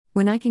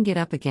When I can get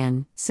up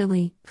again,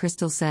 silly,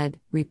 Crystal said,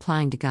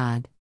 replying to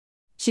God.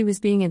 She was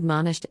being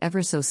admonished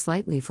ever so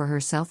slightly for her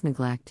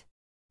self-neglect.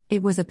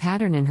 It was a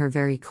pattern in her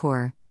very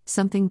core,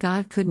 something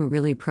God couldn't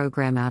really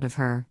program out of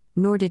her,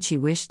 nor did she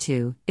wish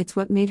to. It's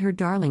what made her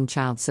darling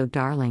child so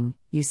darling,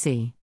 you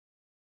see.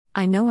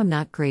 I know I'm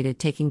not great at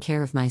taking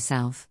care of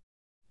myself.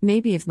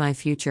 Maybe if my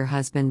future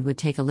husband would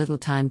take a little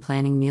time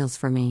planning meals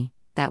for me,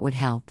 that would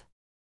help.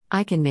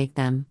 I can make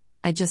them,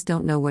 I just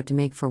don't know what to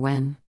make for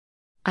when.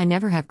 I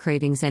never have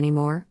cravings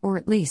anymore, or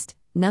at least,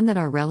 none that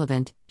are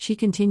relevant, she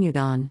continued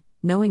on,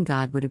 knowing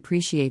God would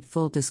appreciate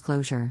full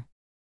disclosure.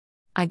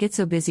 I get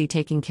so busy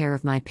taking care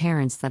of my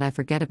parents that I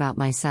forget about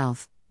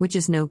myself, which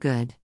is no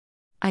good.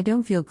 I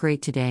don't feel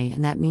great today,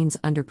 and that means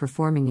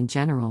underperforming in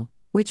general,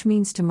 which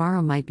means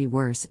tomorrow might be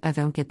worse if I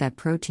don't get that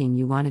protein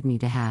you wanted me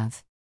to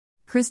have.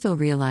 Crystal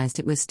realized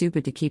it was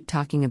stupid to keep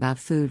talking about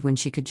food when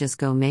she could just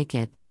go make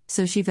it,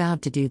 so she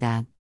vowed to do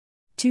that.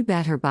 Too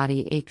bad her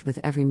body ached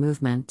with every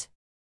movement.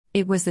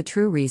 It was the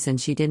true reason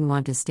she didn't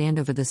want to stand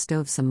over the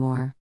stove some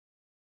more.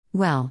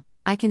 Well,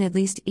 I can at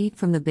least eat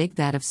from the big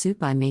vat of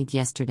soup I made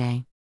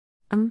yesterday.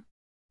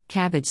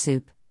 Cabbage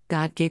soup,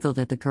 God giggled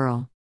at the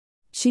girl.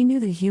 She knew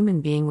the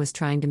human being was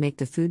trying to make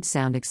the food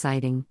sound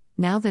exciting,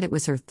 now that it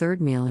was her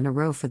third meal in a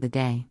row for the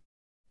day.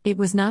 It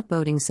was not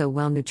boding so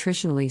well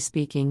nutritionally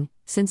speaking,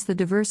 since the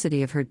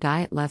diversity of her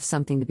diet left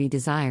something to be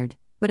desired,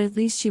 but at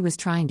least she was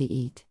trying to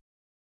eat.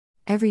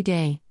 Every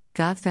day,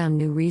 God found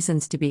new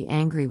reasons to be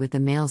angry with the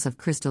males of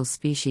Crystal's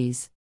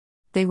species.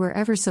 They were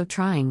ever so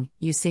trying,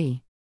 you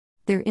see.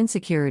 Their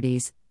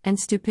insecurities, and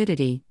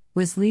stupidity,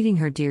 was leading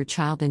her dear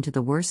child into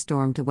the worst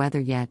storm to weather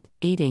yet,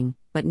 eating,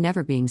 but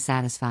never being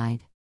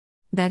satisfied.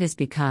 That is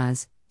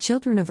because,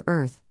 children of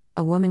Earth,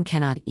 a woman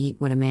cannot eat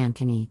what a man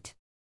can eat.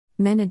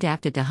 Men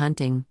adapted to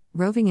hunting,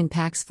 roving in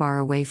packs far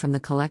away from the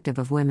collective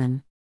of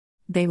women.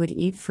 They would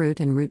eat fruit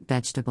and root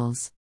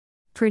vegetables.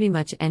 Pretty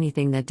much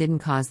anything that didn't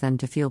cause them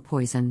to feel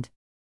poisoned.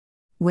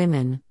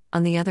 Women,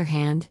 on the other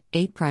hand,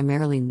 ate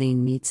primarily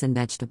lean meats and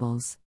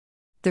vegetables.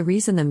 The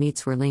reason the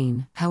meats were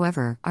lean,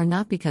 however, are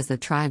not because the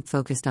tribe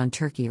focused on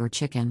turkey or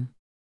chicken.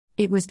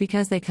 It was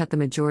because they cut the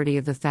majority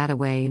of the fat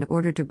away in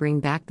order to bring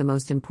back the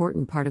most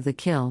important part of the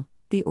kill,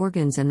 the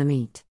organs and the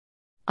meat.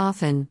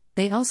 Often,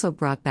 they also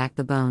brought back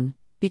the bone,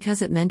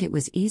 because it meant it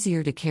was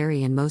easier to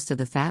carry and most of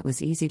the fat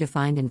was easy to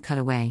find and cut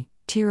away,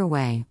 tear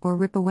away, or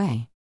rip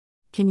away.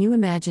 Can you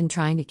imagine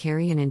trying to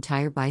carry an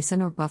entire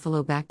bison or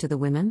buffalo back to the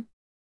women?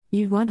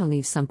 You'd want to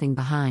leave something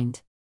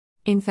behind.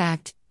 In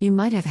fact, you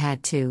might have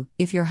had to,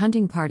 if your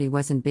hunting party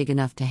wasn't big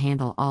enough to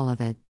handle all of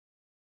it.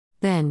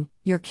 Then,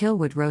 your kill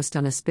would roast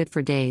on a spit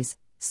for days,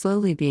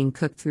 slowly being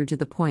cooked through to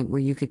the point where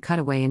you could cut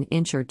away an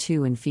inch or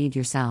two and feed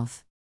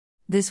yourself.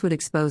 This would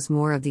expose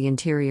more of the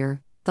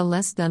interior, the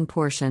less done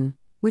portion,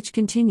 which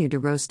continued to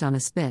roast on a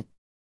spit.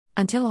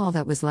 Until all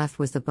that was left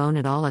was the bone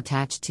it all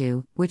attached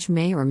to, which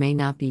may or may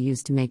not be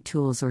used to make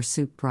tools or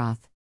soup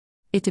broth.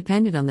 It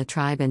depended on the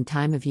tribe and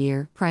time of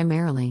year,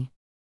 primarily.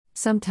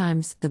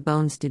 Sometimes, the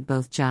bones did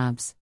both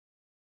jobs.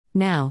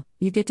 Now,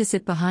 you get to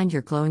sit behind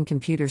your glowing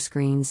computer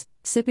screens,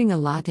 sipping a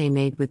latte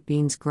made with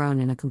beans grown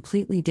in a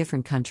completely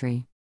different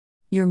country.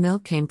 Your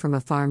milk came from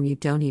a farm you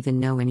don't even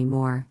know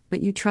anymore,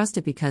 but you trust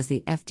it because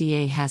the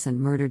FDA hasn't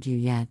murdered you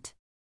yet.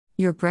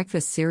 Your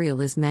breakfast cereal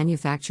is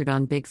manufactured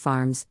on big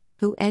farms,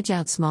 who edge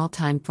out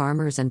small-time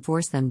farmers and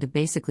force them to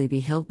basically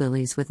be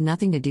hillbillies with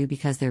nothing to do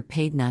because they're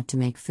paid not to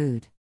make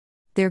food.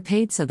 They're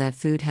paid so that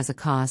food has a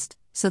cost,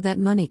 so that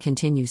money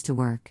continues to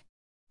work.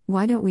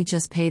 Why don't we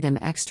just pay them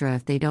extra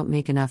if they don't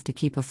make enough to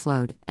keep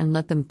afloat and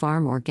let them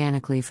farm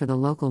organically for the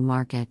local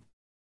market?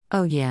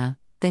 Oh yeah,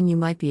 then you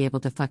might be able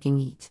to fucking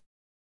eat.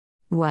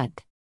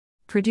 What?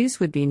 Produce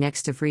would be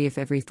next to free if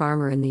every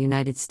farmer in the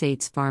United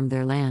States farmed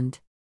their land.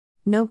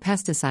 No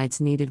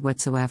pesticides needed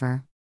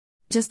whatsoever.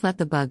 Just let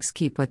the bugs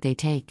keep what they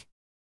take.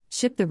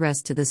 Ship the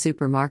rest to the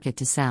supermarket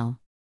to sell.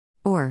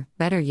 Or,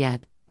 better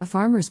yet, a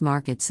farmer's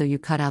market so you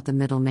cut out the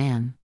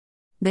middleman.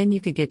 Then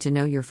you could get to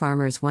know your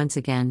farmers once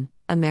again,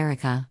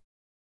 America.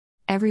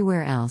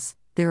 Everywhere else,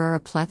 there are a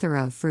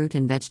plethora of fruit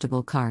and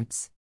vegetable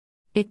carts.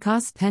 It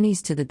costs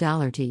pennies to the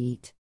dollar to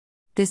eat.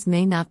 This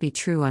may not be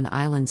true on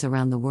islands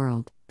around the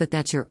world, but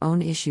that's your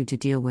own issue to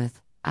deal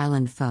with,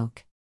 island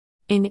folk.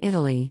 In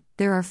Italy,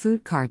 there are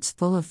food carts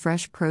full of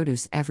fresh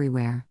produce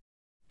everywhere.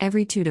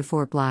 Every 2 to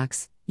 4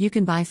 blocks, you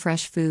can buy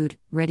fresh food,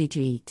 ready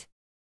to eat.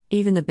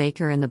 Even the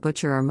baker and the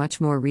butcher are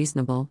much more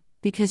reasonable,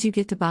 because you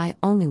get to buy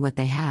only what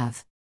they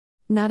have.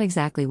 Not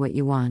exactly what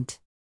you want.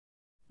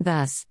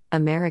 Thus,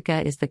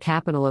 America is the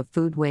capital of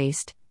food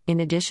waste, in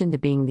addition to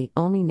being the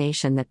only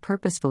nation that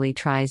purposefully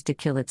tries to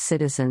kill its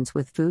citizens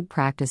with food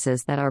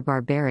practices that are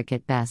barbaric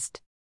at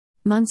best.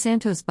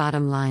 Monsanto's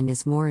bottom line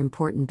is more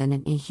important than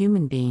any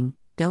human being,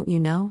 don't you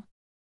know?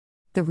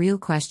 The real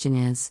question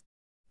is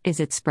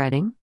it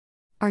spreading?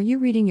 Are you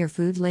reading your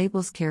food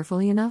labels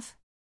carefully enough?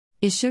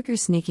 Is sugar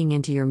sneaking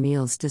into your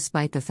meals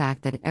despite the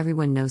fact that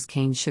everyone knows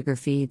cane sugar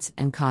feeds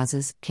and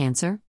causes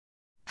cancer?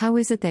 How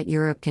is it that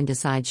Europe can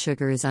decide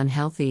sugar is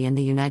unhealthy and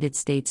the United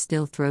States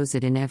still throws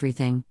it in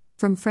everything,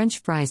 From French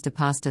fries to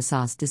pasta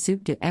sauce to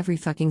soup to every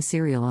fucking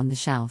cereal on the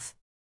shelf.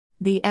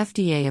 The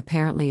FDA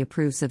apparently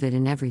approves of it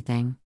in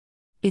everything.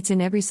 It's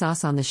in every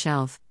sauce on the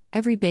shelf,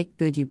 every baked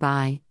good you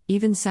buy,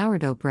 even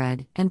sourdough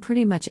bread, and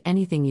pretty much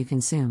anything you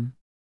consume.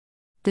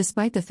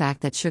 Despite the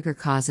fact that sugar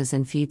causes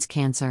and feeds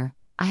cancer,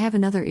 I have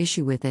another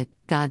issue with it,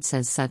 God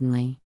says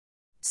suddenly.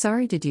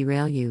 Sorry to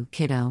derail you,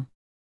 kiddo.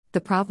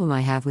 The problem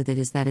I have with it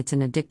is that it's an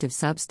addictive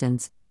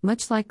substance,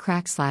 much like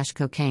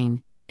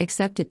crack/cocaine,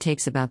 except it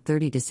takes about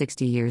 30 to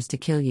 60 years to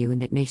kill you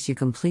and it makes you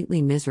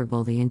completely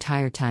miserable the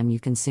entire time you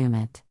consume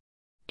it.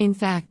 In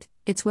fact,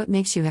 it's what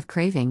makes you have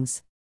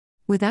cravings.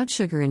 Without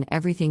sugar in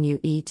everything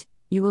you eat,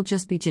 you will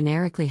just be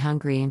generically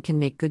hungry and can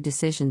make good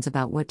decisions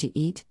about what to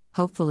eat,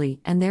 hopefully,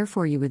 and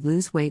therefore you would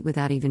lose weight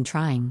without even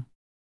trying.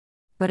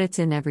 But it's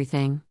in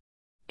everything.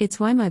 It's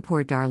why my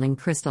poor darling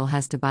Crystal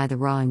has to buy the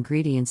raw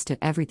ingredients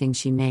to everything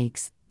she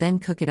makes, then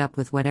cook it up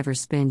with whatever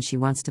spin she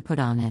wants to put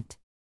on it.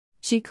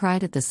 She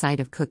cried at the sight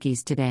of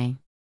cookies today.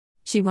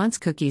 She wants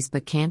cookies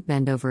but can't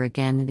bend over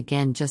again and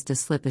again just to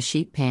slip a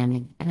sheet pan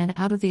in and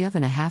out of the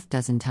oven a half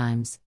dozen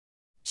times.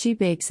 She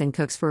bakes and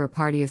cooks for a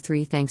party of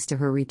 3 thanks to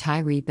her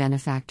retiree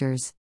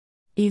benefactors.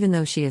 Even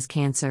though she has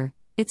cancer,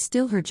 it's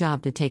still her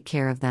job to take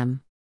care of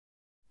them.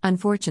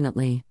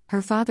 Unfortunately,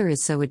 her father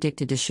is so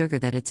addicted to sugar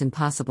that it's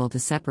impossible to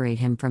separate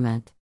him from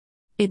it.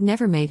 It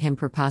never made him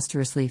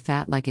preposterously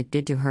fat like it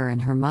did to her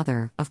and her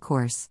mother, of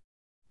course.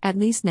 At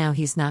least now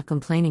he's not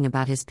complaining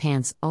about his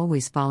pants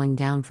always falling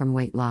down from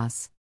weight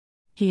loss.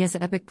 He has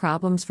epic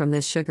problems from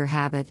this sugar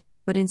habit,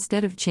 but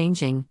instead of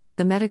changing,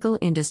 the medical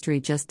industry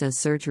just does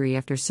surgery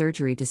after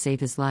surgery to save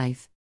his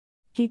life.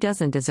 He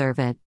doesn't deserve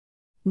it.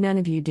 None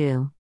of you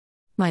do.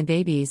 My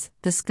babies,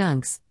 the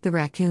skunks, the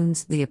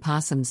raccoons, the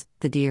opossums,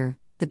 the deer,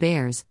 the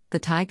bears, the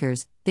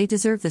tigers, they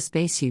deserve the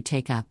space you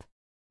take up.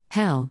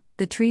 Hell,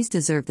 the trees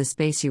deserve the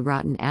space you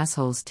rotten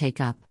assholes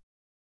take up.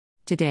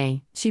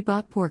 Today, she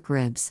bought pork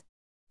ribs.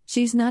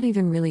 She's not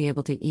even really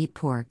able to eat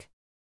pork.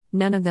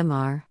 None of them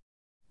are.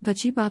 But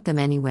she bought them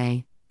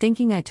anyway,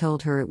 thinking I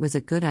told her it was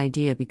a good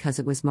idea because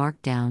it was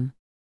marked down.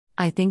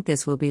 I think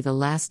this will be the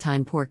last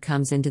time pork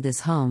comes into this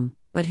home,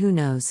 but who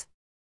knows?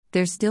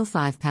 There's still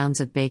 5 pounds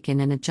of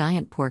bacon and a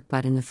giant pork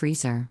butt in the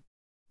freezer.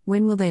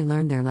 When will they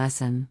learn their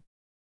lesson?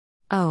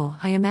 Oh,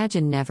 I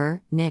imagine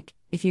never, Nick,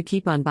 if you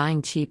keep on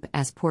buying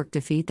cheap-ass pork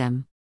to feed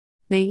them.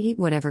 They eat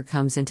whatever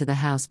comes into the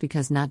house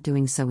because not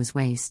doing so is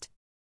waste.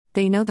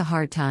 They know the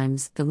hard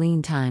times, the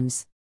lean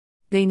times.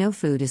 They know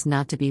food is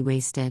not to be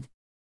wasted.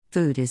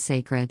 Food is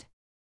sacred.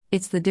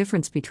 It's the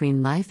difference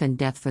between life and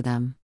death for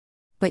them.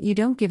 But you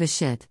don't give a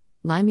shit,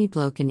 limey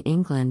bloke in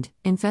England,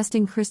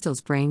 infesting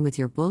Crystal's brain with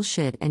your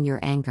bullshit and your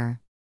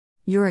anger.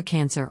 You're a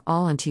cancer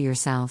all unto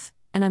yourself,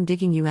 and I'm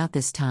digging you out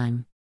this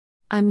time.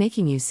 I'm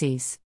making you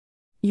cease.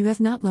 You have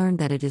not learned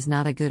that it is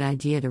not a good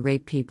idea to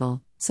rape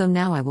people, so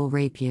now I will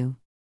rape you.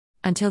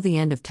 Until the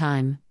end of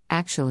time,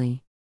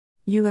 actually.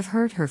 You have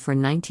hurt her for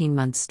 19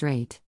 months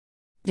straight.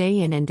 Day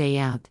in and day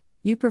out,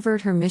 you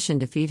pervert her mission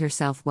to feed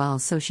herself well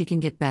so she can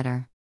get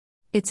better.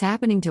 It's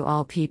happening to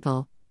all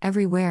people,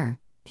 everywhere.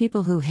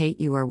 People who hate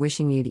you are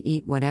wishing you to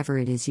eat whatever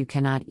it is you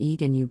cannot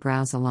eat, and you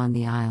browse along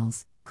the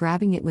aisles,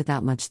 grabbing it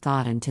without much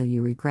thought until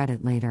you regret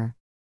it later.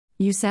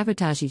 You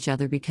sabotage each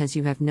other because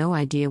you have no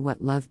idea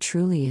what love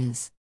truly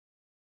is.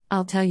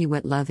 I'll tell you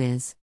what love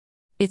is.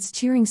 It's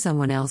cheering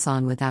someone else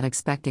on without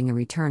expecting a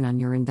return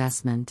on your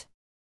investment.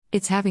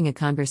 It's having a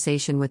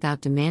conversation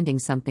without demanding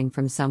something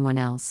from someone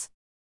else.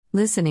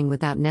 Listening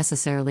without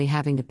necessarily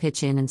having to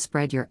pitch in and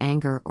spread your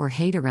anger or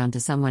hate around to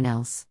someone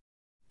else.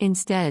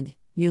 Instead,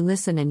 you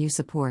listen and you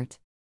support.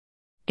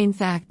 In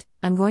fact,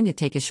 I'm going to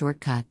take a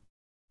shortcut.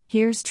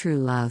 Here's true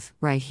love,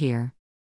 right here.